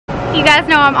You guys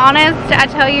know I'm honest. I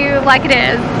tell you like it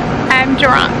is. I'm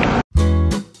drunk.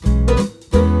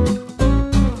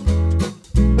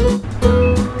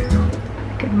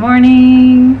 Good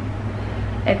morning.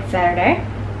 It's Saturday.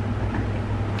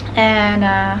 And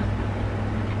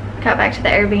got back to the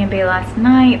Airbnb last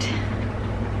night.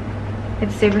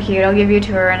 It's super cute. I'll give you a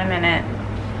tour in a minute.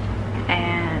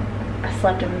 And I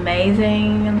slept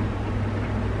amazing.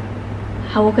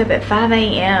 I woke up at 5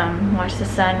 a.m. watched the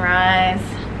sunrise.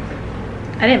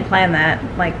 I didn't plan that.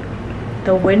 Like,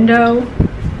 the window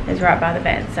is right by the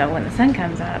bed, so when the sun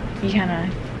comes up, you kind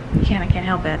of can't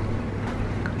help it.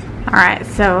 All right,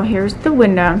 so here's the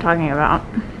window I'm talking about.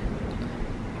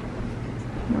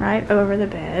 Right over the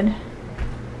bed.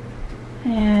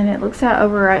 And it looks out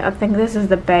over, I think this is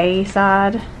the bay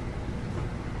side.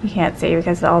 You can't see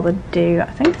because of all the dew.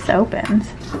 I think this opens.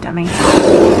 Dummy.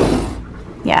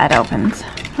 Yeah, it opens.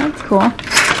 That's cool.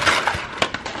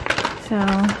 So,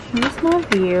 here's my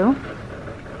view.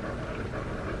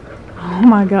 Oh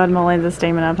my god, my lens is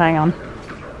steaming up. Hang on.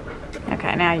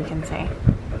 Okay, now you can see.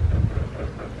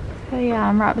 So yeah,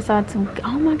 I'm right beside some...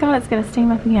 Oh my god, it's gonna steam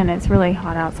up again. It's really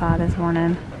hot outside this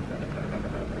morning.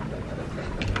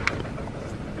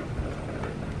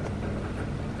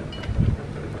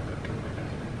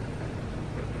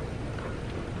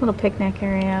 Little picnic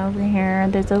area over here.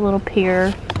 There's a little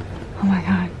pier. Oh my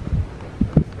god.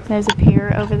 There's a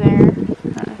pier over there. I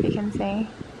don't know if you can see.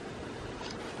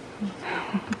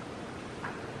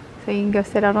 So you can go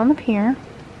sit out on the pier.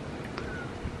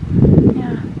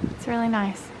 Yeah, it's really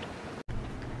nice.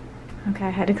 Okay,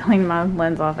 I had to clean my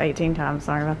lens off 18 times.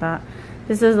 Sorry about that.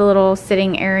 This is a little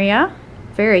sitting area.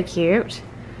 Very cute.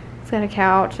 It's got a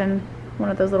couch and one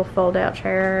of those little fold-out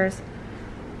chairs.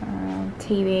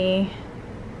 TV.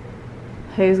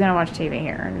 Who's gonna watch TV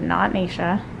here? Not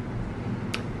Neisha.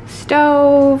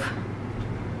 Stove.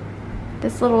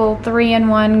 This little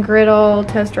 3-in-1 griddle,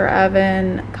 toaster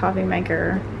oven, coffee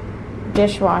maker,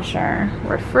 dishwasher,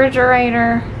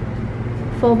 refrigerator,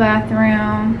 full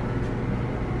bathroom.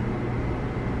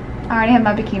 I already have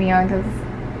my bikini on because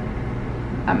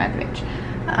I'm at the beach.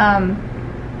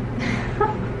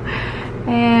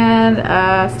 And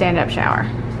a stand-up shower.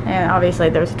 And obviously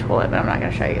there's a toilet, but I'm not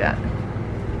gonna show you that.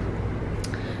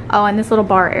 Oh, and this little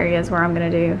bar area is where I'm gonna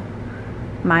do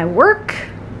my work.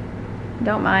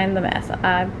 Don't mind the mess.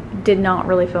 I did not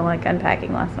really feel like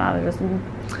unpacking last night. I just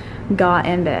got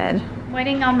in bed.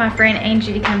 Waiting on my friend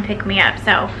Angie to come pick me up.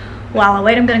 So while I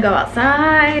wait, I'm gonna go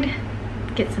outside,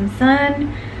 get some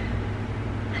sun,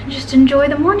 and just enjoy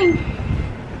the morning.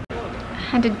 I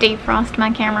had to defrost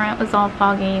my camera. It was all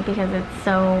foggy because it's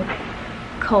so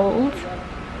cold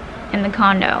in the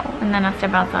condo. And then I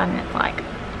step outside and it's like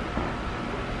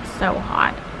so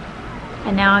hot.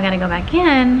 And now I gotta go back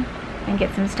in and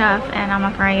get some stuff, and I'm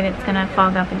afraid it's gonna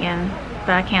fog up again.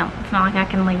 But I can't, it's not like I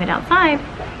can leave it outside.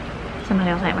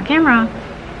 Somebody will take my camera.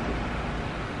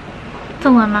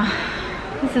 Dilemma.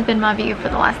 This has been my view for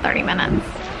the last 30 minutes.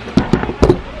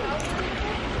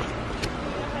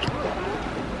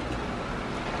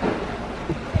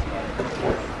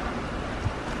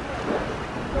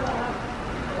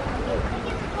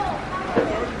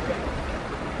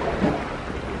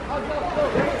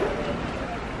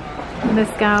 This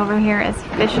guy over here is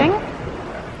fishing.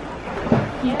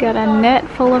 He's got a net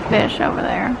full of fish over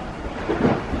there.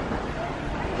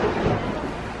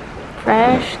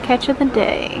 Fresh catch of the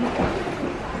day.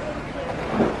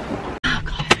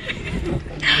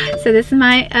 So this is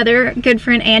my other good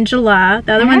friend Angela.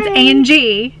 The other one's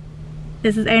Angie.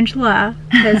 This is Angela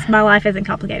because my life isn't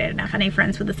complicated enough. I need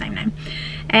friends with the same name.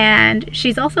 And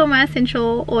she's also my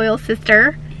essential oil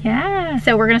sister. Yeah.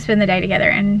 So we're gonna spend the day together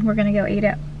and we're gonna go eat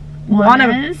at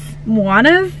Juana's. We're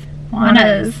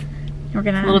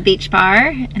gonna a little beach bar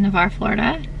in Navarre,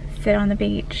 Florida. Sit on the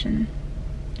beach and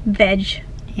veg.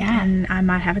 Yeah. And I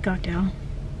might have a cocktail.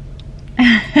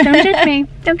 Don't judge me.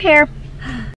 Don't care.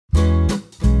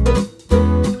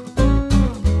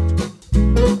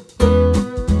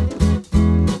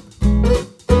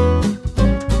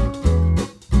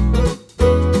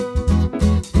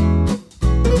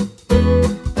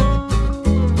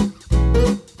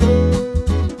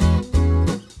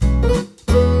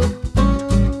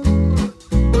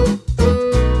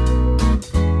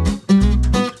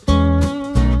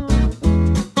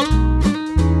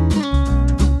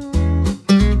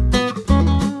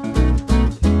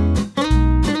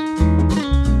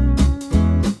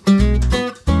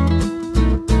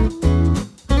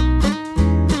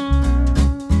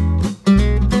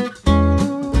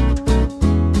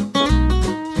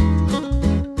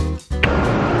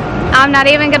 I'm not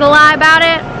even gonna lie about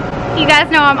it. You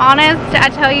guys know I'm honest. I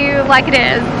tell you like it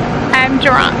is. I'm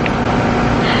drunk.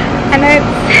 And it's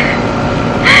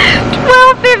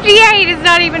 12:58. It's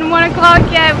not even 1 o'clock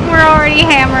yet. We're already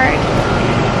hammered.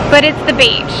 But it's the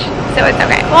beach, so it's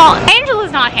okay. Well,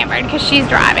 Angela's not hammered because she's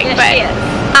driving, Yes, but she is.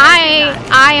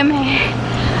 I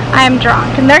am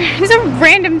drunk, and there's a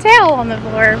random towel on the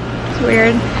floor. It's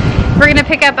weird. We're gonna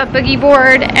pick up a boogie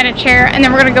board and a chair, and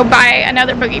then we're gonna go buy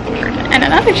another boogie board and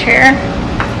another chair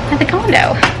at the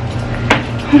condo.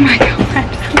 Oh my god,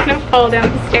 I'm gonna fall down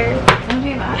the stairs. Don't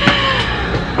do that.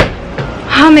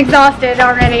 I'm exhausted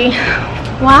already.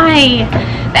 Why?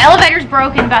 The elevator's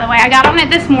broken, by the way. I got on it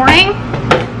this morning.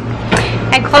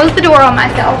 I closed the door on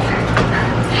myself,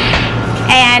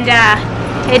 and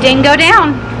it didn't go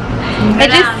down.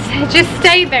 It just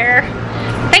stayed there.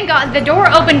 Thank God the door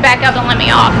opened back up and let me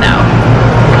off, though.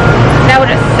 That would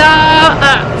have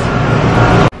sucked.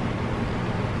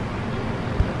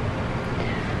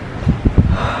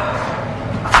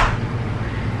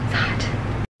 It's hot.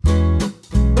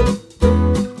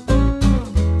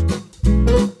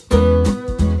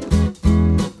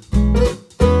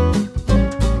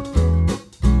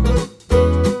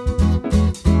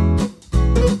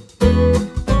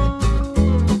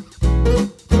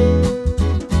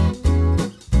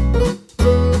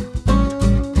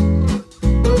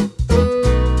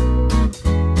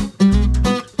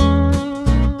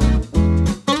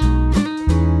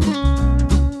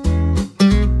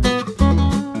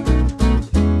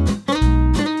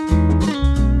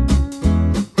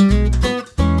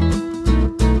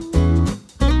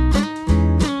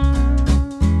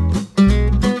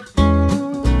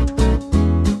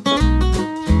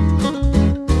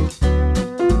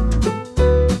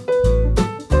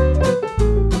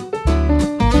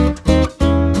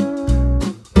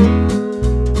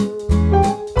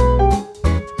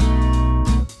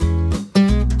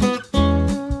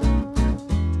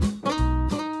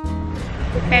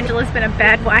 Angela's been a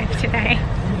bad wife today.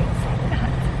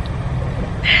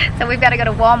 So we've got to go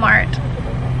to Walmart.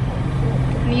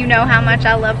 You know how much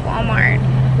I love Walmart.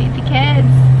 Feed the kids.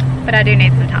 But I do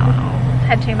need some Tylenol.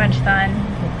 Had too much fun.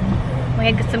 We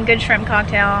had some good shrimp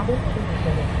cocktail.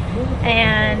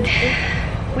 And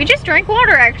we just drank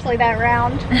water actually that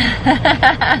round.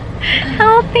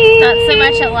 Healthy. Not so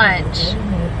much at lunch.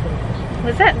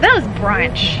 Was that was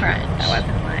brunch. Brunch. That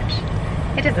wasn't lunch.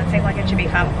 It doesn't seem like it should be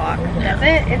 5 o'clock, does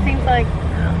it? It seems like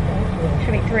it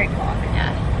should be 3 o'clock.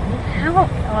 Yeah. How?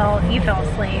 Well, you fell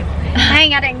asleep.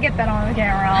 Dang, I didn't get that on the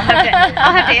camera.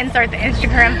 I'll have to insert the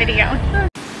Instagram video.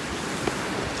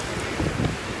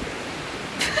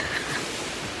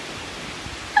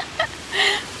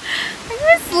 Are you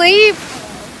asleep?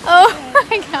 Oh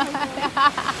my god.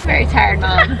 Very tired,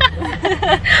 Mom.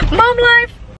 Mom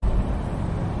life.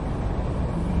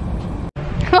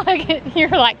 Look, you're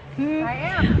like, I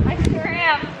am. I sure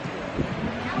am.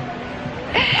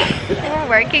 we're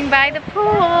working by the pool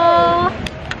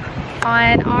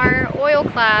on our oil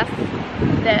class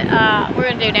that we're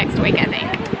gonna do next week, I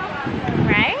think.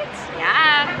 Right?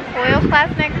 Yeah. Oil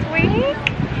class next week.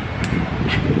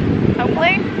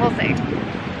 Hopefully, we'll see.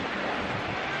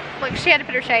 Look, she had to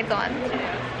put her shades on.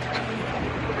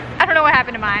 I don't know what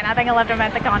happened to mine. I think I left them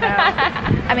at the condo.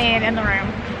 I mean, in the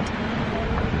room.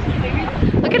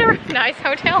 Look at our nice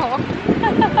hotel.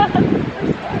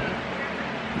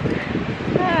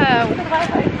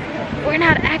 Oh, we're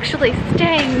not actually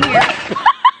staying here.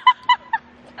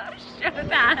 Don't show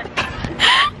that.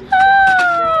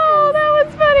 Oh, that was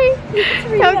funny.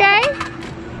 Okay?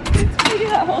 Let's redo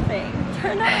that whole thing.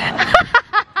 Turn that off.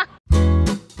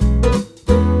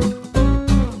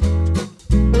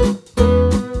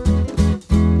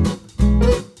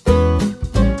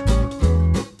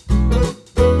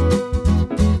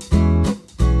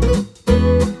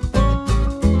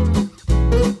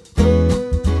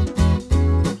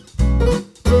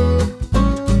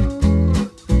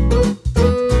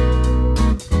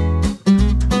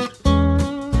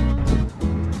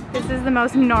 The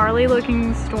most gnarly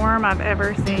looking storm I've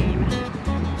ever seen.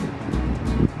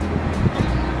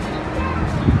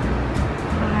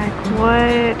 Like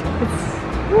what? It's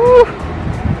woo.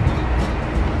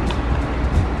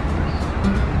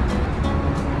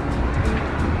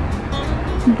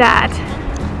 That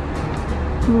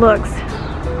looks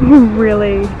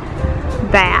really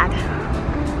bad.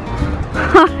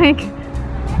 Like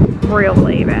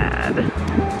really bad.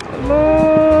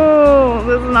 Oh,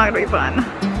 this is not gonna be fun.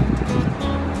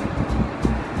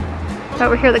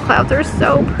 Over here the clouds are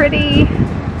so pretty.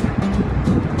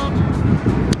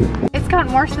 It's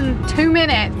gotten worse in 2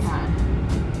 minutes.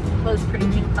 Yeah. Those pretty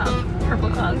pink clouds,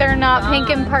 purple clouds. They're not pink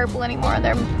and purple anymore,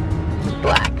 they're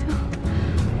black.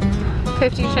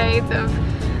 50 shades of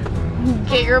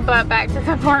get your butt back to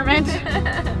the apartment.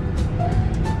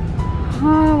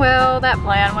 Well, that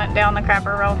plan went down the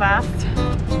crapper real fast.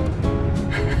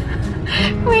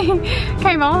 We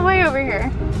came all the way over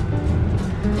here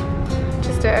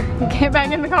just to get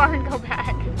back in the car and go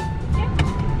back. Yeah.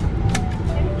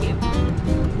 Thank you.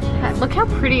 Look how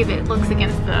pretty it looks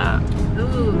against the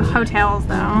hotels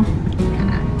though.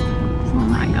 Oh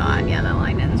my god, yeah, the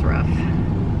lighting's rough.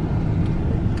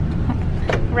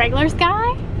 Regular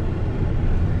sky?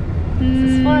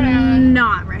 This is Florida.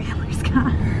 Not regular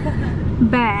sky.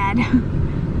 Bad.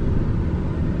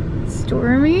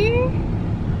 Stormy.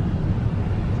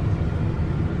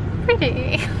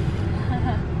 Pretty.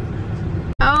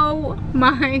 Oh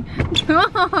my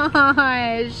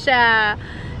gosh.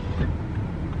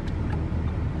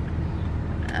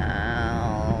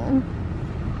 Oh.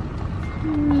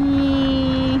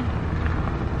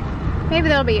 Maybe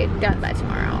that'll be done by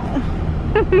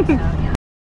tomorrow.